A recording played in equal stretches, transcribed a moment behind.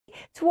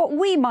to what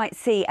we might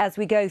see as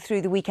we go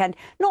through the weekend.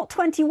 Not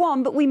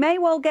 21, but we may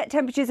well get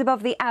temperatures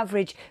above the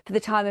average for the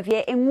time of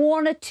year in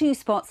one or two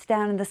spots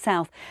down in the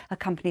south,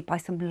 accompanied by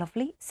some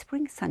lovely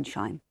spring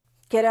sunshine.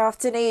 Good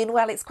afternoon.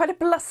 Well, it's quite a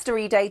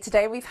blustery day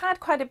today. We've had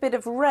quite a bit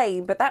of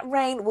rain, but that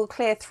rain will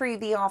clear through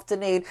the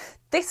afternoon.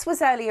 This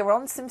was earlier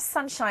on, some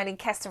sunshine in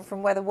Keston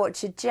from Weather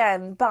Watcher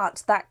Jen,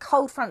 but that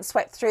cold front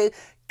swept through.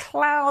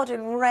 Cloud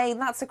and rain,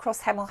 that's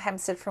across Hemel,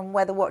 Hempstead from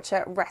Weather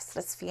Watcher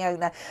Restless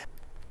Fiona.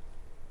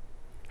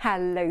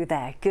 Hello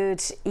there,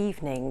 good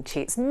evening to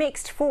you. It's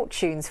mixed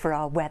fortunes for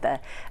our weather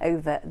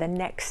over the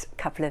next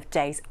couple of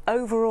days.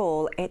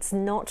 Overall, it's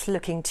not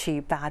looking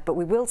too bad, but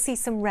we will see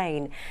some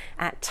rain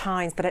at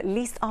times, but at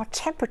least our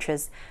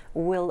temperatures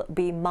will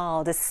be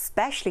mild,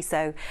 especially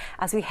so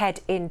as we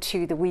head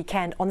into the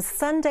weekend. On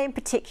Sunday in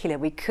particular,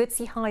 we could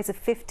see highs of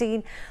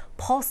 15,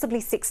 possibly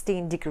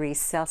 16 degrees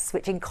Celsius,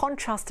 which in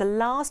contrast to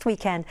last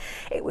weekend,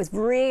 it was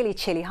really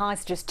chilly,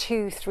 highs just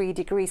 2-3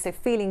 degrees, so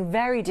feeling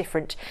very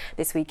different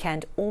this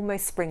weekend,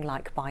 almost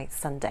spring-like by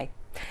Sunday.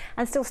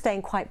 And still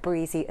staying quite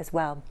breezy as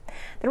well.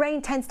 The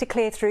rain tends to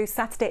clear through.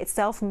 Saturday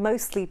itself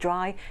mostly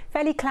dry,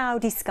 fairly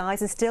cloudy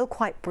skies and still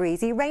quite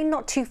breezy. Rain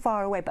not too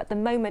far away, but at the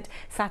moment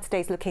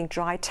Saturday's looking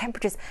dry.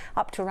 Temperatures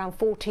up to around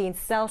 14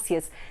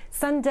 Celsius.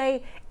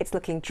 Sunday it's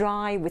looking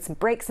dry with some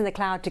breaks in the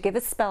cloud to give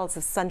us spells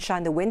of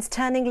sunshine. The wind's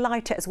turning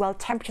lighter as well.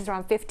 Temperatures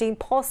around 15,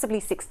 possibly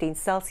 16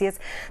 Celsius.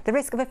 The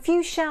risk of a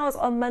few showers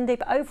on Monday,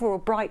 but overall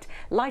bright,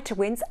 lighter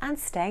winds and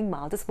staying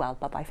mild as well.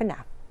 Bye bye for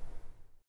now.